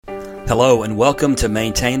Hello and welcome to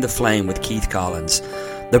Maintain the Flame with Keith Collins,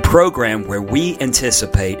 the program where we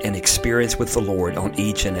anticipate an experience with the Lord on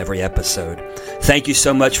each and every episode. Thank you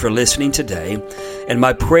so much for listening today, and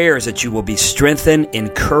my prayer is that you will be strengthened,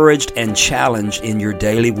 encouraged, and challenged in your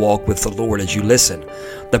daily walk with the Lord as you listen.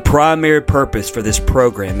 The primary purpose for this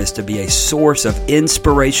program is to be a source of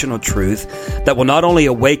inspirational truth that will not only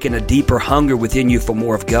awaken a deeper hunger within you for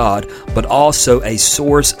more of God, but also a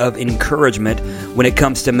source of encouragement when it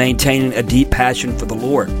comes to maintaining a deep passion for the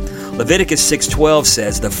Lord. Leviticus 6:12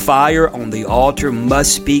 says, "The fire on the altar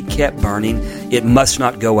must be kept burning. It must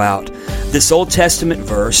not go out." This Old Testament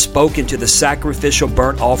verse spoke into the sacrificial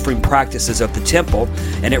burnt offering practices of the temple,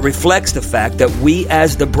 and it reflects the fact that we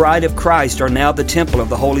as the bride of Christ are now the temple of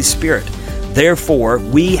the Holy Spirit. Therefore,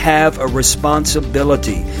 we have a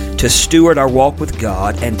responsibility to steward our walk with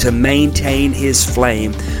God and to maintain His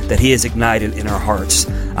flame that He has ignited in our hearts.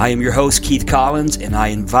 I am your host, Keith Collins, and I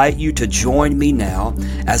invite you to join me now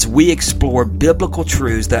as we explore biblical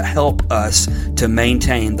truths that help us to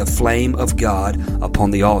maintain the flame of God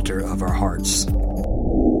upon the altar of our hearts.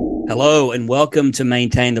 Hello, and welcome to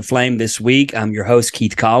Maintain the Flame this week. I'm your host,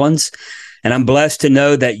 Keith Collins. And I'm blessed to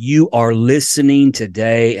know that you are listening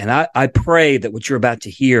today. And I pray that what you're about to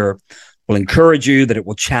hear will encourage you, that it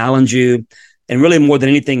will challenge you, and really more than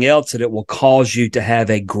anything else, that it will cause you to have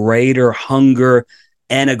a greater hunger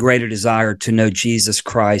and a greater desire to know Jesus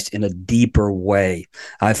Christ in a deeper way.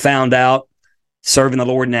 I found out, serving the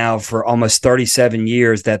Lord now for almost 37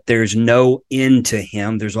 years, that there's no end to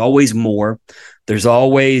Him. There's always more. There's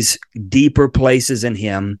always deeper places in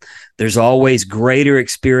Him. There's always greater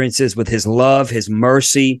experiences with His love, His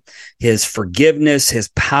mercy, His forgiveness, His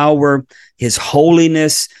power, His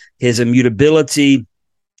holiness, His immutability,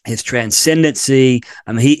 His transcendency.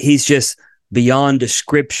 I mean, He's just beyond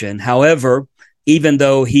description. However, even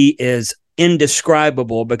though He is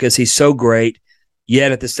indescribable because He's so great,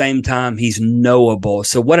 yet at the same time, He's knowable.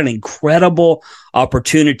 So what an incredible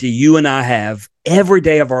opportunity you and I have every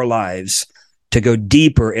day of our lives to go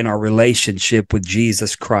deeper in our relationship with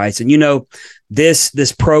Jesus Christ. And you know, this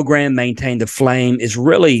program, Maintain the Flame, is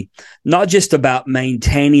really not just about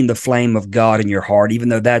maintaining the flame of God in your heart, even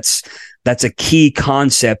though that's a key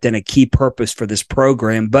concept and a key purpose for this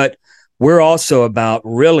program, but we're also about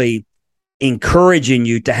really encouraging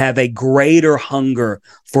you to have a greater hunger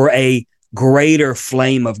for a greater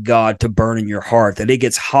flame of God to burn in your heart, that it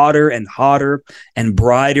gets hotter and hotter and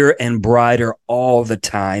brighter all the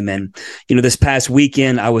time. And, you know, this past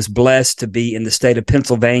weekend, I was blessed to be in the state of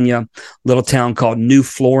Pennsylvania, a little town called New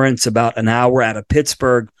Florence, about an hour out of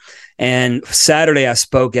Pittsburgh. And Saturday, I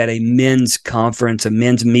spoke at a men's conference, a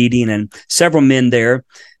men's meeting, and several men there.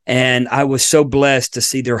 And I was so blessed to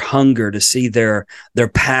see their hunger, to see their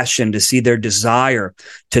passion, to see their desire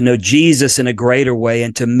to know Jesus in a greater way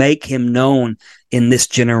and to make Him known in this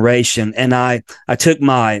generation. And I took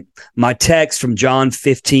my text from John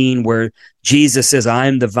 15, where Jesus says, "I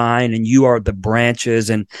am the vine and you are the branches."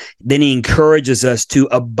 And then He encourages us to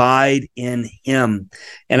abide in Him.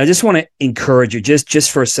 And I just want to encourage you just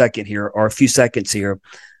for a second here, or a few seconds here.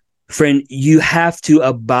 Friend, you have to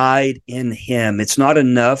abide in Him. It's not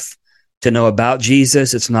enough to know about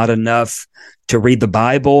Jesus. It's not enough to read the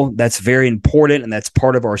Bible. That's very important, and that's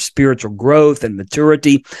part of our spiritual growth and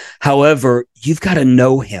maturity. However, you've got to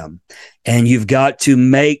know Him, and you've got to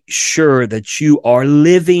make sure that you are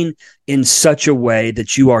living in such a way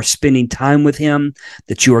that you are spending time with Him,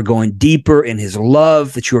 that you are going deeper in His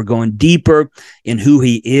love, that you are going deeper in who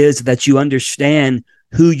He is, that you understand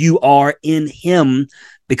who you are in Him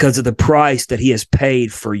because of the price that He has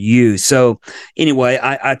paid for you. So anyway,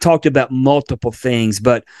 I talked about multiple things,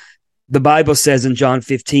 but the Bible says in John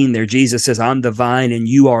 15 there, Jesus says, "I'm the vine and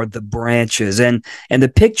you are the branches." And the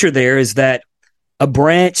picture there is that a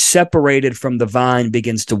branch separated from the vine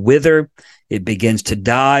begins to wither. It begins to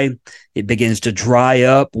die. It begins to dry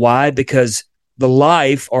up. Why? Because the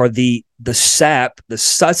life, or the sap, the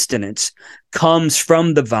sustenance, comes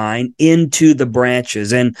from the vine into the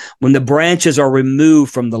branches. And when the branches are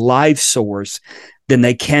removed from the life source, then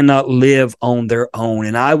they cannot live on their own.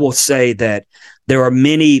 And I will say that there are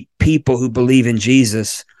many people who believe in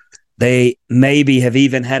Jesus. They maybe have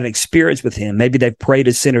even had an experience with Him. Maybe they've prayed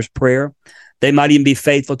a sinner's prayer. They might even be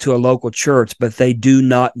faithful to a local church, but they do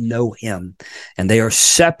not know Him. And they are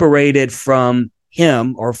separated from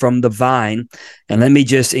Him, or from the vine. And let me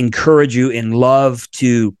just encourage you in love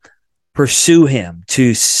to pursue Him,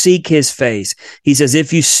 to seek His face. He says,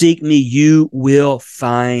 "If you seek me, you will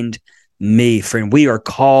find me." Friend, we are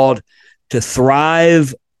called to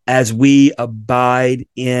thrive as we abide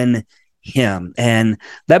in Him. And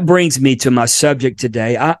that brings me to my subject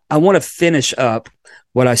today. I want to finish up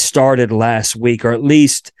what I started last week, or at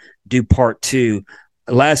least do part two.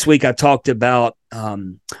 Last week, I talked about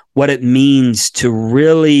what it means to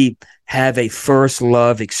really have a first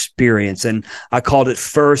love experience, and I called it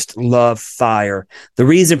First Love Fire. The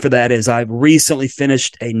reason for that is I've recently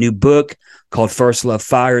finished a new book called First Love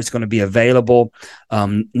Fire. It's going to be available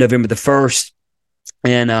November the 1st.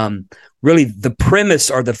 And really the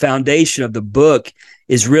premise or the foundation of the book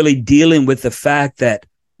is really dealing with the fact that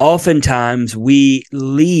oftentimes we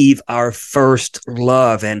leave our first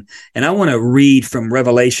love. And I want to read from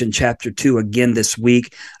Revelation chapter 2 again this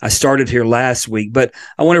week. I started here last week, but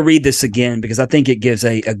I want to read this again because I think it gives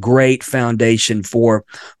a great foundation for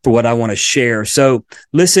what I want to share. So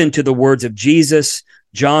listen to the words of Jesus.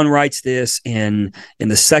 John writes this in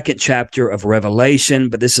the second chapter of Revelation,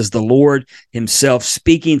 but this is the Lord himself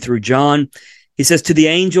speaking through John. He says, "To the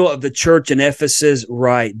angel of the church in Ephesus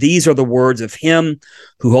write, these are the words of him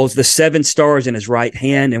who holds the 7 stars in his right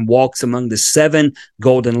hand and walks among the 7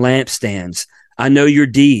 golden lampstands. I know your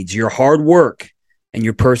deeds, your hard work, and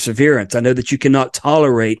your perseverance. I know that you cannot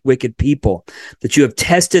tolerate wicked people, that you have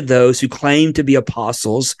tested those who claim to be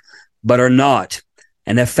apostles, but are not,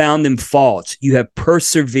 and have found them false. You have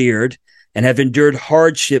persevered and have endured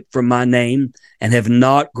hardship for my name and have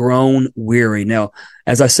not grown weary." Now,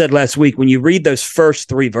 as I said last week, when you read those first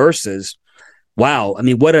 3 verses, wow, I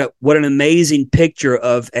mean, what an amazing picture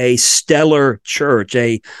of a stellar church,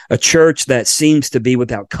 a church that seems to be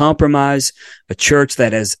without compromise, a church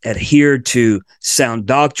that has adhered to sound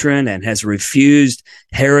doctrine and has refused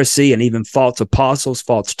heresy and even false apostles,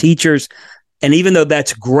 false teachers. And even though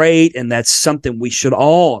that's great and that's something we should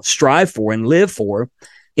all strive for and live for,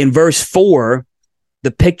 in verse 4,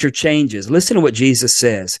 the picture changes. Listen to what Jesus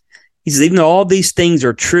says. He says, "Even though all these things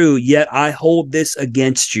are true, yet I hold this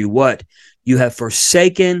against you." What? "You have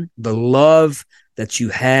forsaken the love that you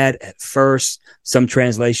had at first." Some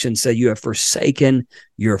translations say you have forsaken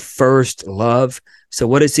your first love. So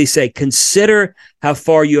what does he say? "Consider how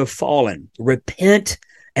far you have fallen. Repent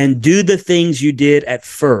and do the things you did at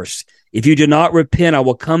first. If you do not repent, I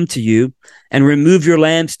will come to you and remove your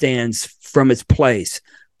lampstands from its place.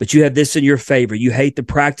 But you have this in your favor. You hate the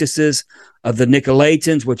practices of the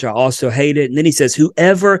Nicolaitans, which I also hated." And then he says,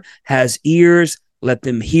 "Whoever has ears, let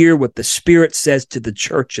them hear what the Spirit says to the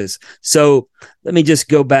churches." So let me just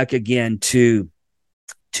go back again to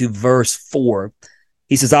verse 4.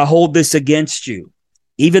 He says, "I hold this against you.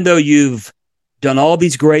 Even though you've done all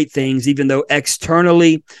these great things, even though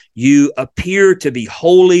externally you appear to be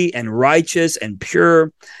holy and righteous and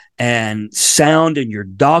pure and sound in your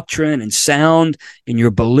doctrine and sound in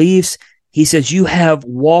your beliefs," he says, "you have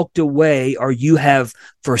walked away, or you have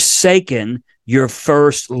forsaken your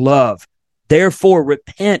first love. Therefore,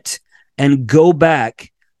 repent and go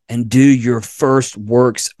back and do your first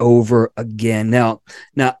works over again." Now,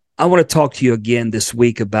 I want to talk to you again this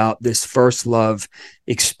week about this first love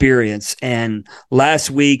experience. And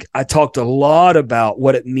last week, I talked a lot about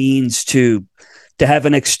what it means to have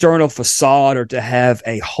an external facade, or to have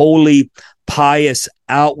a holy, pious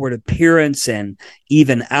outward appearance and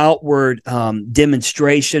even outward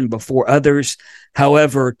demonstration before others.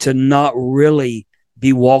 However, to not really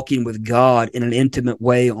be walking with God in an intimate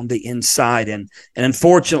way on the inside. And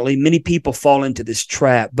unfortunately, many people fall into this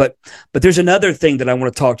trap. But there's another thing that I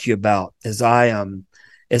want to talk to you about as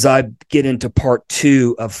I get into part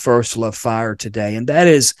 2 of First Love Fire today. And that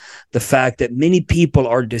is the fact that many people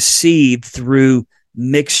are deceived through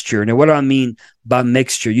mixture. Now, what do I mean by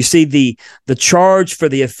mixture? You see, the charge for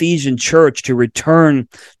the Ephesian church to return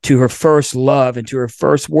to her first love and to her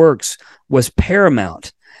first works was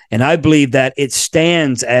paramount. And I believe that it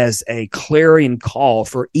stands as a clarion call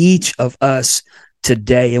for each of us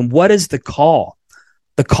today. And what is the call?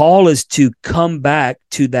 The call is to come back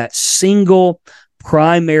to that single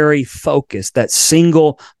primary focus, that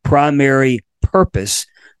single primary purpose,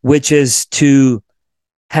 which is to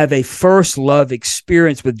have a first love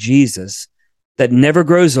experience with Jesus that never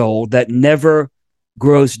grows old, that never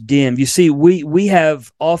grows dim. You see, we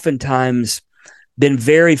have oftentimes been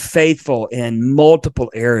very faithful in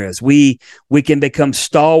multiple areas. We can become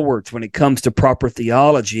stalwarts when it comes to proper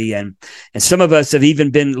theology, and some of us have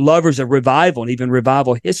even been lovers of revival and even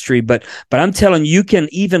revival history. But I'm telling you can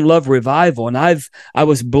even love revival. And I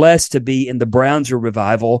was blessed to be in the Brownsville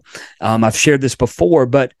revival. I've shared this before,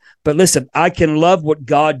 but listen, I can love what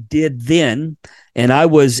God did then, and I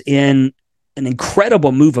was in an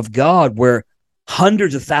incredible move of God where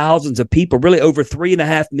hundreds of thousands of people, really over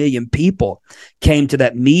 3.5 million people, came to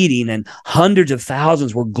that meeting, and hundreds of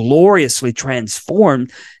thousands were gloriously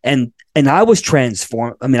transformed. And I was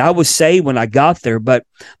transformed. I mean, I was saved when I got there, but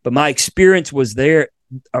my experience was there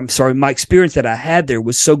my experience that I had there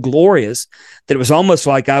was so glorious that it was almost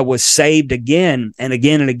like I was saved again and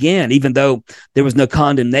again and again, even though there was no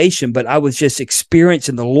condemnation. But I was just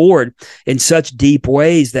experiencing the Lord in such deep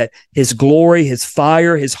ways that his glory, his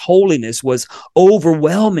fire, his holiness was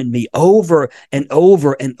overwhelming me over and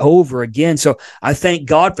over and over again. So I thank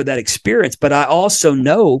God for that experience. But I also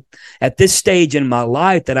know at this stage in my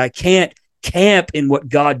life that I can't camp in what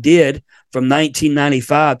God did from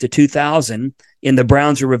 1995 to 2000 in the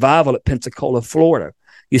Brownsville Revival at Pensacola, Florida.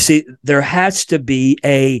 You see, there has to be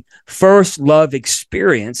a first love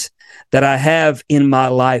experience that I have in my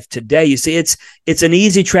life today. You see, it's an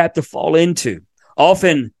easy trap to fall into.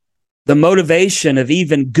 Often the motivation of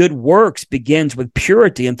even good works begins with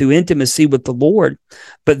purity and through intimacy with the Lord.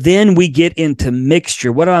 But then we get into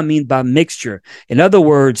mixture. What do I mean by mixture? In other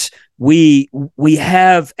words, we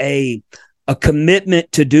have a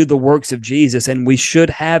commitment to do the works of Jesus, and we should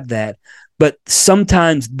have that. But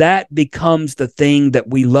sometimes that becomes the thing that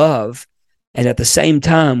we love. And at the same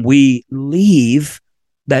time, we leave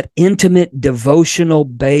that intimate,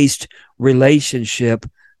 devotional-based relationship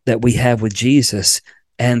that we have with Jesus.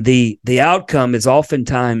 And the outcome is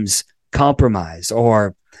oftentimes compromise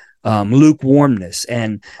or lukewarmness.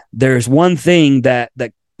 And there's one thing that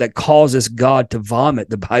causes God to vomit,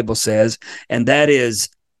 the Bible says, and that is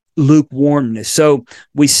lukewarmness. So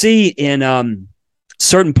we see in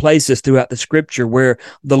certain places throughout the scripture where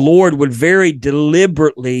the Lord would very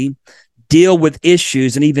deliberately deal with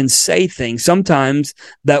issues and even say things sometimes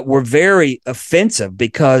that were very offensive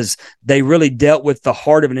because they really dealt with the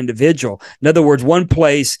heart of an individual. In other words, one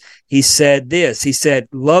place he said this, he said,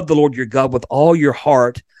 love the Lord your God with all your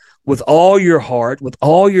heart, with all your heart, with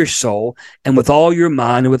all your soul, and with all your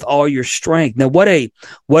mind, and with all your strength. Now, what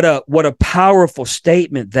a powerful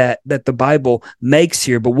statement that the Bible makes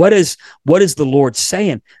here. But what is the Lord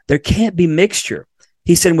saying? There can't be mixture.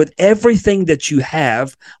 He said, with everything that you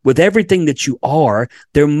have, with everything that you are,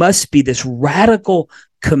 there must be this radical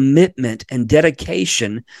commitment and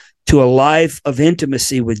dedication to a life of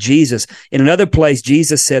intimacy with Jesus. In another place,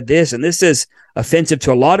 Jesus said this, and this is offensive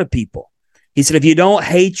to a lot of people. He said, if you don't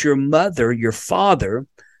hate your mother, your father,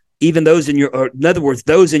 even those in other words,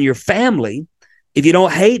 those in your family, if you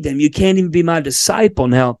don't hate them, you can't even be my disciple.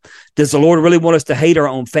 Now, does the Lord really want us to hate our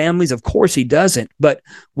own families? Of course he doesn't. But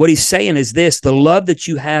what he's saying is this, the love that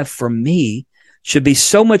you have for me should be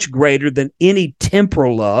so much greater than any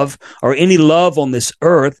temporal love or any love on this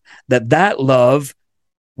earth, that love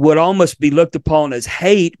would almost be looked upon as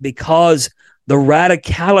hate because the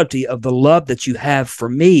radicality of the love that you have for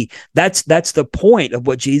me. That's the point of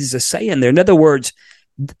what Jesus is saying there. In other words,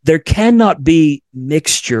 there cannot be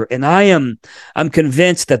mixture. And I'm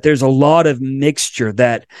convinced that there's a lot of mixture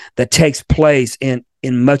that takes place in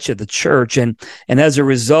much of the church. And as a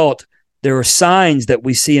result, there are signs that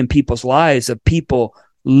we see in people's lives of people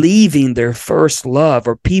leaving their first love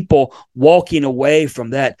or people walking away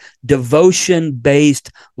from that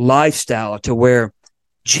devotion-based lifestyle to where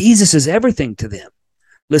Jesus is everything to them.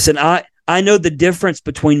 Listen, I know the difference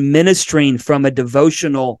between ministering from a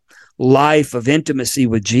devotional life of intimacy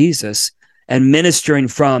with Jesus and ministering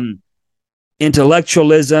from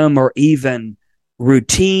intellectualism or even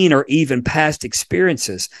routine or even past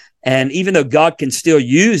experiences. And even though God can still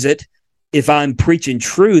use it, if I'm preaching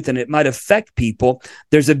truth and it might affect people,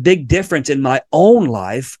 there's a big difference in my own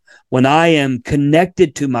life when I am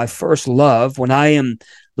connected to my first love, when I am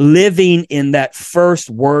living in that first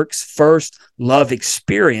works, first love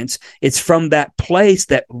experience. It's from that place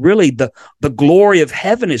that really the glory of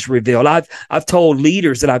heaven is revealed. I've told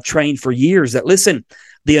leaders that I've trained for years that, listen,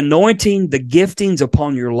 the anointing, the giftings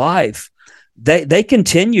upon your life, they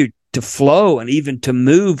continue to flow and even to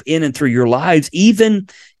move in and through your lives, even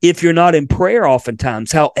if you're not in prayer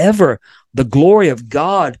oftentimes. However, the glory of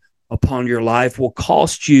God upon your life will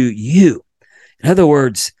cost you. In other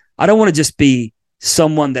words, I don't want to just be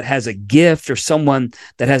someone that has a gift or someone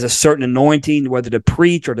that has a certain anointing, whether to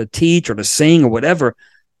preach or to teach or to sing or whatever,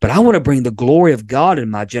 but I want to bring the glory of God in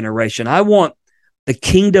my generation. I want the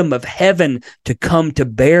kingdom of heaven to come to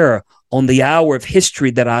bear on the hour of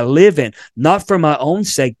history that I live in, not for my own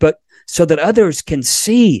sake, but so that others can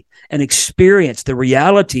see and experience the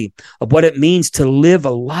reality of what it means to live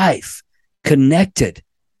a life connected,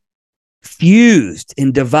 fused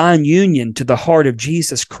in divine union to the heart of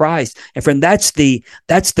Jesus Christ. And friend, that's the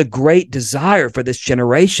great desire for this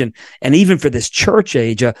generation and even for this church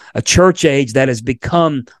age, a church age that has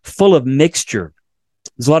become full of mixture.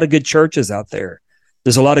 There's a lot of good churches out there.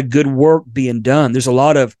 There's a lot of good work being done. There's a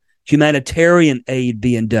lot of humanitarian aid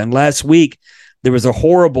being done. Last week, there was a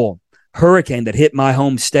horrible hurricane that hit my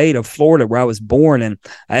home state of Florida, where I was born. And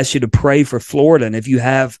I ask you to pray for Florida. And if you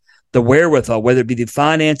have the wherewithal, whether it be the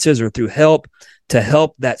finances or through help, to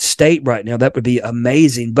help that state right now, that would be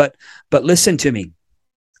amazing. But listen to me.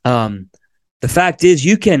 The fact is,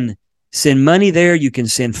 you can send money there, you can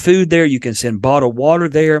send food there, you can send bottled water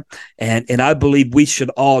there, and I believe we should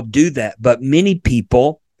all do that. But many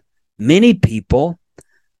people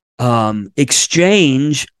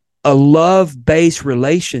exchange a love-based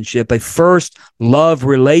relationship, a first love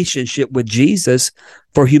relationship with Jesus,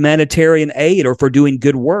 for humanitarian aid or for doing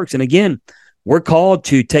good works. And again, we're called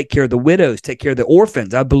to take care of the widows, take care of the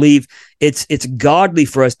orphans. I believe it's godly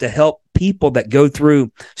for us to help people that go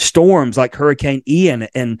through storms like Hurricane Ian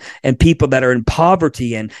and people that are in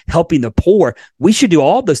poverty and helping the poor. We should do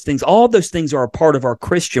all those things. All those things are a part of our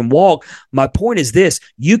Christian walk. My point is this: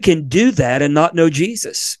 you can do that and not know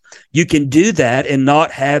Jesus. You can do that and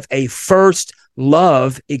not have a first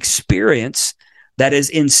love experience that is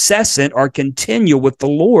incessant or continual with the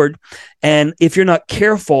Lord. And if you're not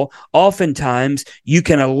careful, oftentimes you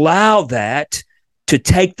can allow that to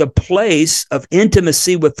take the place of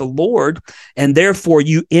intimacy with the Lord, and therefore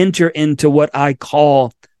you enter into what I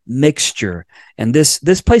call mixture. And this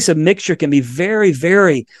place of mixture can be very,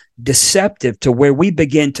 very deceptive, to where we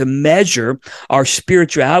begin to measure our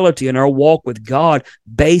spirituality and our walk with God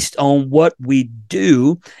based on what we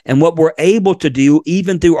do and what we're able to do,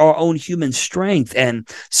 even through our own human strength. And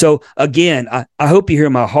so again, I hope you hear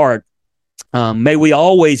my heart. May we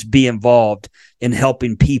always be involved in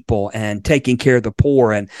helping people and taking care of the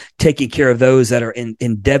poor and taking care of those that are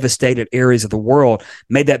in devastated areas of the world.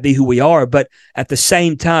 May that be who we are. But at the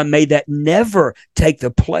same time, may that never take the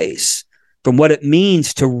place from what it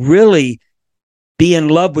means to really be in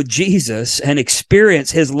love with Jesus and experience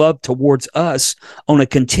his love towards us on a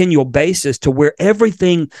continual basis, to where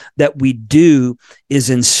everything that we do is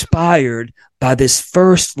inspired by this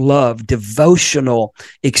first love, devotional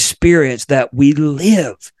experience that we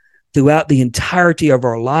live throughout the entirety of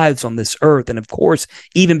our lives on this earth. And of course,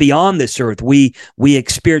 even beyond this earth, we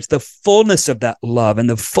experience the fullness of that love and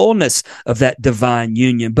the fullness of that divine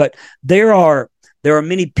union. But there are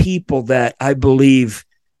many people that I believe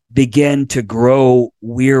begin to grow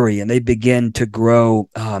weary, and they begin to grow,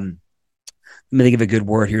 let me think of a good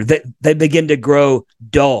word here. They begin to grow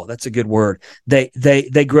dull. That's a good word.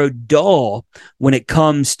 They grow dull when it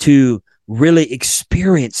comes to really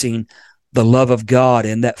experiencing the love of God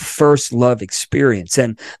and that first love experience.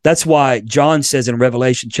 And that's why John says in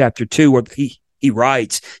Revelation chapter 2, where he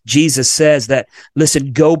writes, Jesus says that,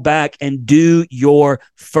 listen, go back and do your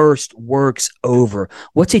first works over.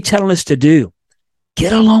 What's he telling us to do?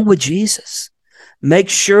 Get along with Jesus. Make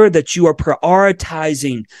sure that you are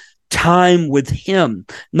prioritizing time with him,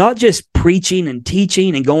 not just preaching and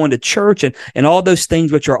teaching and going to church and all those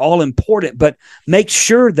things, which are all important, but make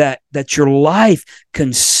sure that your life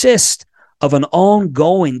consists of an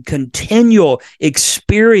ongoing, continual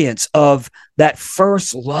experience of that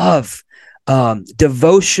first love,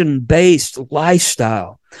 devotion-based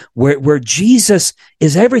lifestyle, where Jesus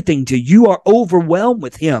is everything to you. You are overwhelmed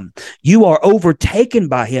with him. You are overtaken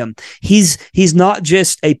by him. He's not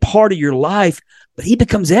just a part of your life, but he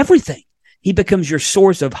becomes everything. He becomes your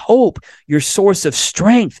source of hope, your source of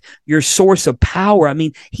strength, your source of power. I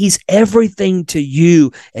mean, he's everything to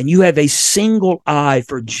you, and you have a single eye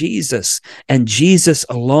for Jesus and Jesus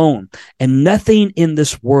alone. And nothing in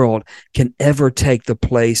this world can ever take the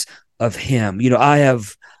place of him. You know,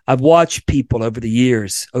 I've watched people over the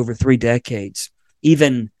years, over 3 decades,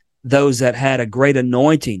 even those that had a great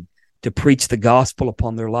anointing to preach the gospel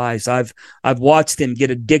upon their lives. I've watched them get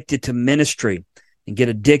addicted to ministry and get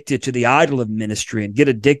addicted to the idol of ministry and get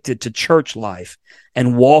addicted to church life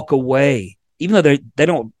and walk away, even though they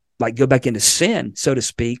don't like go back into sin, so to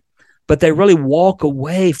speak, but they really walk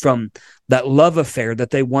away from that love affair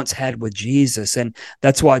that they once had with Jesus. And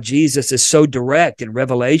that's why Jesus is so direct in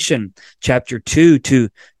Revelation chapter 2 to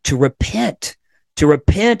repent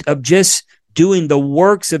of just doing the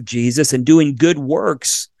works of Jesus and doing good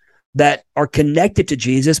works that are connected to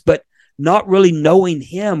Jesus, but not really knowing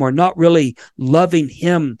him or not really loving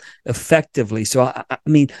him effectively. So, I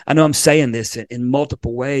mean, I know I'm saying this in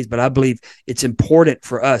multiple ways, but I believe it's important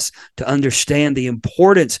for us to understand the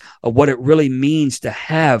importance of what it really means to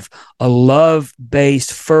have a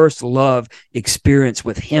love-based first love experience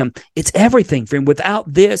with him. It's everything for him.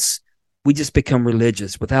 Without this, we just become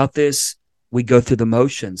religious. Without this, we go through the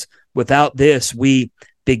motions. Without this, we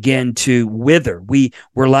begin to wither.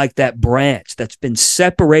 We're like that branch that's been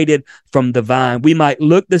separated from the vine. We might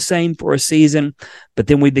look the same for a season, but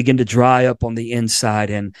then we begin to dry up on the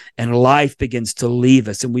inside, and life begins to leave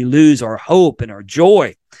us, and we lose our hope and our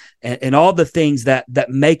joy. and all the things that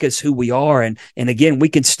make us who we are. And again, we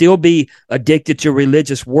can still be addicted to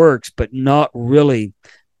religious works, but not really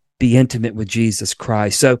be intimate with Jesus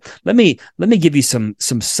Christ. So let me give you some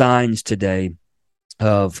signs today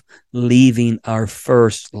of leaving our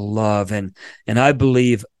first love. And I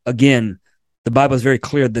believe, again, the Bible is very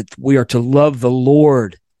clear that we are to love the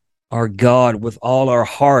Lord our God with all our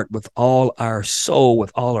heart, with all our soul,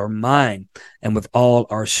 with all our mind, and with all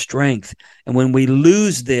our strength. And when we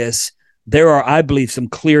lose this, there are, I believe, some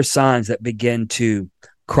clear signs that begin to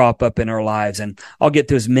crop up in our lives. And I'll get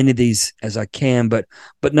through as many of these as I can. But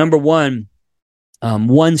number one,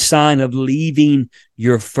 one sign of leaving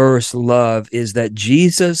your first love is that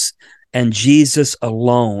Jesus and Jesus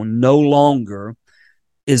alone no longer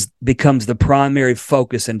becomes the primary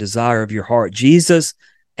focus and desire of your heart. Jesus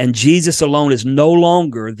and Jesus alone is no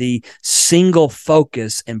longer the single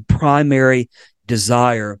focus and primary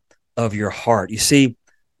desire of your heart. You see,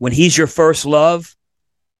 when he's your first love,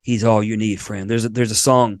 he's all you need, friend. There's a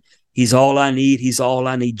song, he's all I need, he's all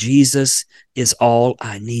I need. Jesus is all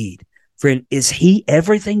I need. Friend, is he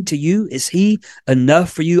everything to you? Is he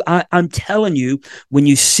enough for you? I'm telling you, when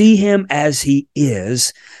you see him as he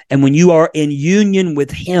is, and when you are in union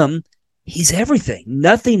with him, he's everything.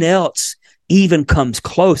 Nothing else even comes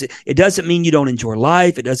close. It doesn't mean you don't enjoy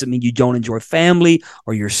life. It doesn't mean you don't enjoy family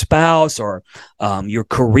or your spouse or your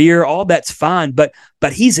career. All that's fine, but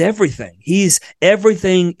he's everything.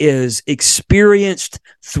 Everything is experienced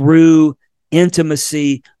through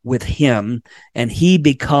intimacy with him, and he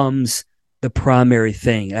becomes the primary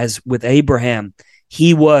thing. As with Abraham,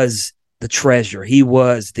 he was the treasure. He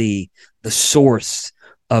was the source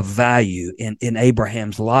of value in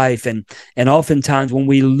Abraham's life. And oftentimes when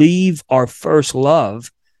we leave our first love,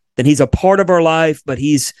 then he's a part of our life, but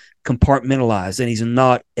he's compartmentalized and he's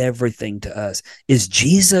not everything to us. Is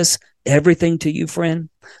Jesus everything to you, friend?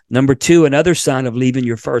 Number two, another sign of leaving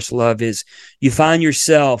your first love is you find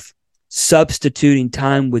yourself substituting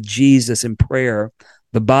time with Jesus in prayer,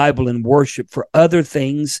 the Bible, and worship for other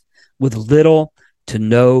things with little to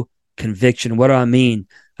no conviction. What do I mean?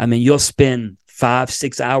 I mean, you'll spend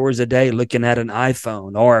 5-6 hours a day looking at an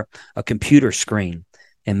iPhone or a computer screen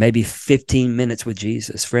and maybe 15 minutes with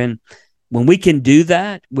Jesus. Friend, when we can do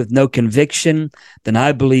that with no conviction, then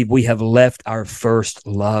I believe we have left our first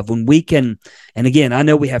love. When we can, and again, I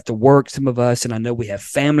know we have to work, some of us, and I know we have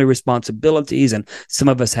family responsibilities, and some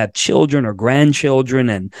of us have children or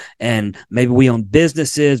grandchildren, and maybe we own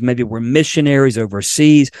businesses, maybe we're missionaries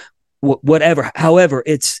overseas, whatever. However,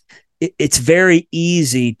 it's very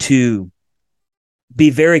easy to be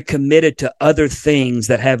very committed to other things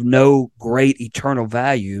that have no great eternal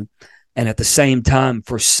value, and at the same time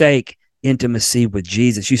forsake intimacy with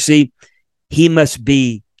Jesus. You see, he must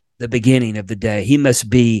be the beginning of the day. He must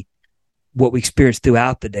be what we experience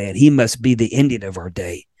throughout the day, and he must be the ending of our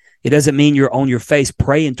day. It doesn't mean you're on your face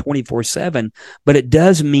praying 24/7, but it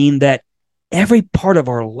does mean that every part of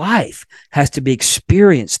our life has to be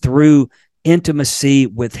experienced through intimacy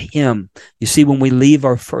with him. You see, when we leave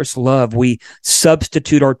our first love, we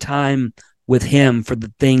substitute our time with him for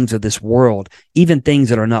the things of this world, even things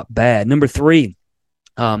that are not bad. Number three,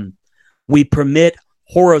 we permit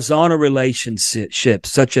horizontal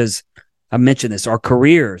relationships, such as, I mentioned this, our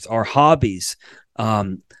careers, our hobbies,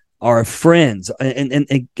 our friends. And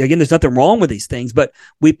again, there's nothing wrong with these things, but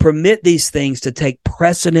we permit these things to take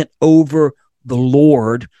precedent over the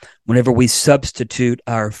Lord whenever we substitute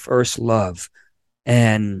our first love.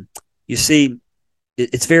 And you see,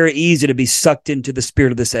 it's very easy to be sucked into the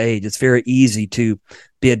spirit of this age. It's very easy to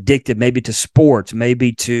be addicted, maybe to sports,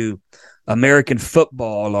 maybe to American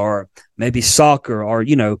football, or maybe soccer, or,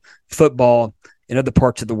 football in other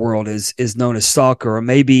parts of the world is known as soccer, or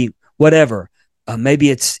maybe whatever. Maybe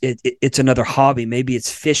it's another hobby. Maybe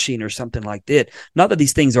it's fishing or something like that. Not that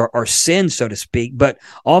these things are sins, so to speak, but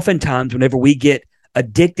oftentimes whenever we get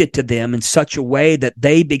addicted to them in such a way that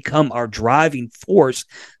they become our driving force,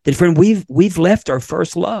 then, friend, we've left our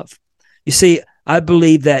first love. You see, I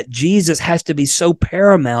believe that Jesus has to be so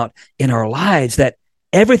paramount in our lives that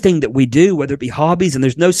everything that we do, whether it be hobbies, and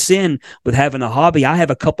there's no sin with having a hobby. I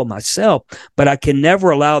have a couple myself, but I can never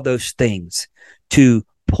allow those things to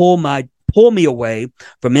pull me away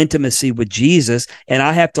from intimacy with Jesus. And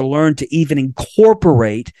I have to learn to even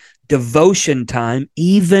incorporate devotion time,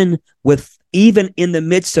 even in the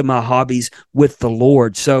midst of my hobbies, with the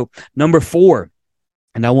Lord. So number four,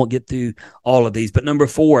 and I won't get through all of these, but number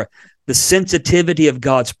four, the sensitivity of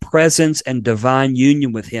God's presence and divine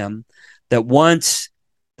union with him that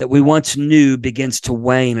we once knew begins to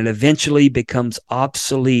wane and eventually becomes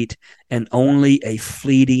obsolete and only a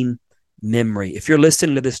fleeting memory. If you're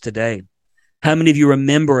listening to this today How many of you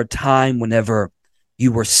remember a time whenever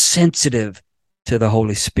you were sensitive to the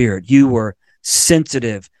Holy Spirit? You were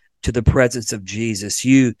sensitive to the presence of Jesus.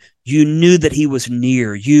 You knew that he was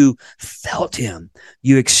near. You felt him.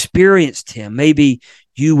 You experienced him. Maybe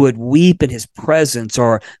you would weep in his presence,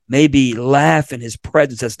 or maybe laugh in his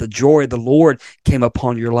presence as the joy of the Lord came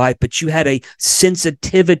upon your life. But you had a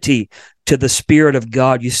sensitivity to the Spirit of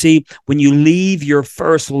God. You see, when you leave your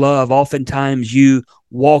first love, oftentimes you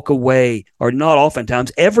walk away, or not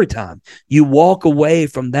oftentimes, every time you walk away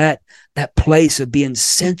from that place of being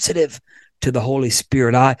sensitive to the Holy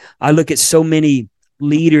Spirit. I look at so many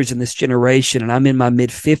leaders in this generation, and I'm in my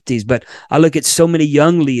mid-50s, but I look at so many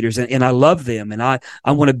young leaders, and I love them, and I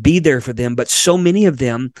want to be there for them, but so many of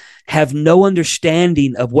them have no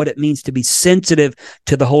understanding of what it means to be sensitive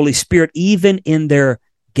to the Holy Spirit, even in their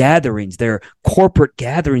gatherings, their corporate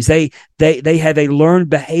gatherings. They have a learned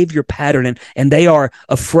behavior pattern, and they are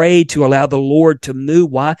afraid to allow the Lord to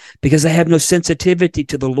move. Why? Because they have no sensitivity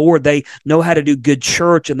to the Lord. They know how to do good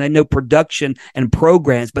church, and they know production and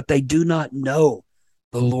programs, but they do not know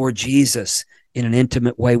the Lord Jesus in an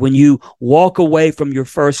intimate way. When you walk away from your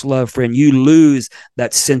first love, friend, you lose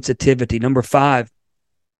that sensitivity. Number 5,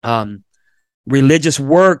 religious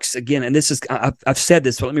works, again, and this is, I've said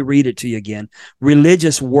this, but let me read it to you again.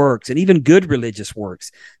 Religious works, and even good religious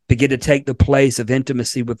works, begin to take the place of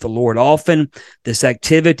intimacy with the Lord. Often, this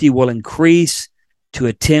activity will increase to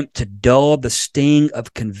attempt to dull the sting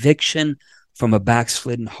of conviction from a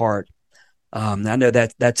backslidden heart. I know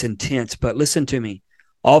that's intense, but listen to me.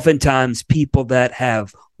 Oftentimes, people that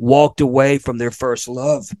have walked away from their first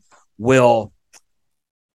love will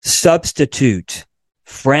substitute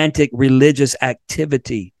frantic religious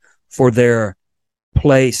activity for their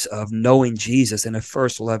place of knowing Jesus in a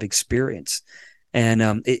first love experience.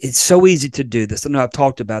 And it's so easy to do this. I know I've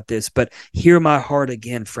talked about this, but hear my heart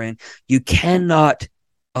again, friend. You cannot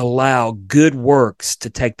allow good works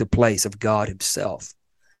to take the place of God himself.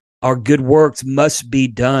 Our good works must be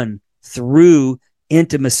done through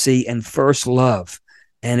intimacy and first love.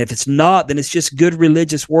 And if it's not, then it's just good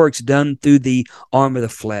religious works done through the arm of the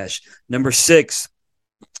flesh. Number 6,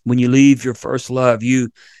 when you leave your first love, you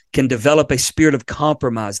can develop a spirit of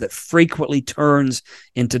compromise that frequently turns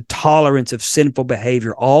into tolerance of sinful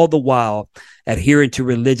behavior, all the while adhering to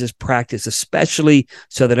religious practice, especially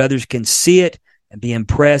so that others can see it and be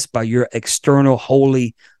impressed by your external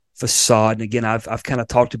holy facade. And again, I've kind of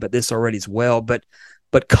talked about this already as well, but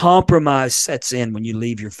compromise sets in when you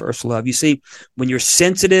leave your first love. You see, when you're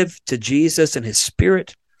sensitive to Jesus and his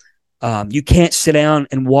Spirit, you can't sit down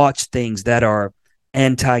and watch things that are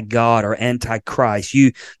anti-God or anti-Christ.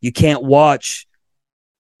 You can't watch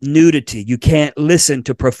nudity. You can't listen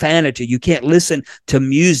to profanity. You can't listen to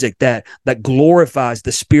music that glorifies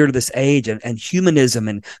the spirit of this age and humanism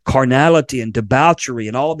and carnality and debauchery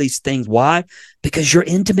and all these things. Why? Because you're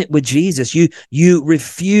intimate with Jesus. You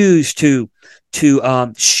refuse to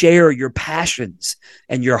share your passions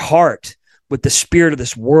and your heart with the spirit of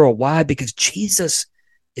this world. Why? Because Jesus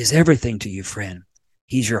is everything to you, friend.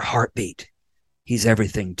 He's your heartbeat. He's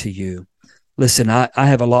everything to you. Listen, I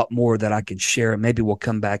have a lot more that I can share, and maybe we'll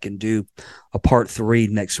come back and do a part 3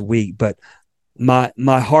 next week. But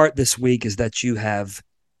my heart this week is that you have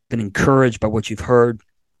been encouraged by what you've heard.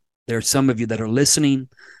 There are some of you that are listening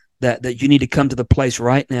that you need to come to the place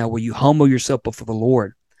right now where you humble yourself before the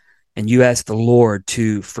Lord and you ask the Lord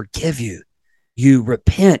to forgive you. You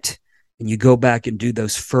repent and you go back and do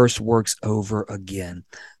those first works over again.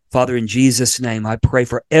 Father, in Jesus' name, I pray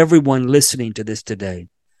for everyone listening to this today.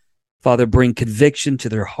 Father, bring conviction to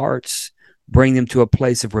their hearts, bring them to a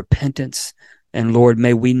place of repentance. And Lord,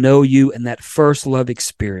 may we know you in that first love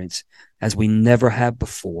experience as we never have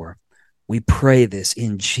before. We pray this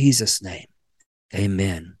in Jesus' name.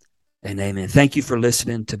 Amen and amen. Thank you for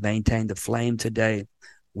listening to Maintain the Flame today.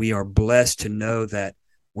 We are blessed to know that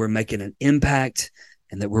we're making an impact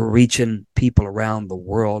and that we're reaching people around the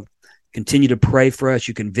world. Continue to pray for us.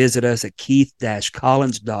 You can visit us at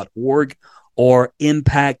keith-collins.org or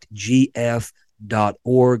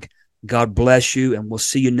impactgf.org. God bless you, and we'll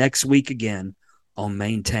see you next week again on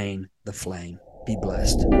Maintain the Flame. Be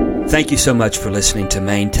blessed. Thank you so much for listening to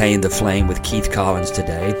Maintain the Flame with Keith Collins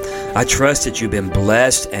today. I trust that you've been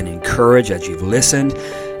blessed and encouraged as you've listened.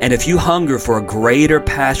 And if you hunger for a greater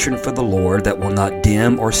passion for the Lord that will not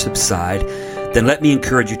dim or subside, then let me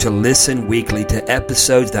encourage you to listen weekly to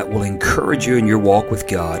episodes that will encourage you in your walk with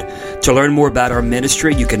God. To learn more about our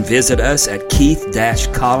ministry, you can visit us at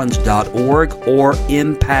keith-collins.org or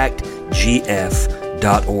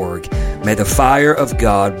impactgf.org. May the fire of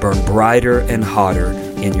God burn brighter and hotter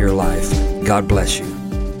in your life. God bless you.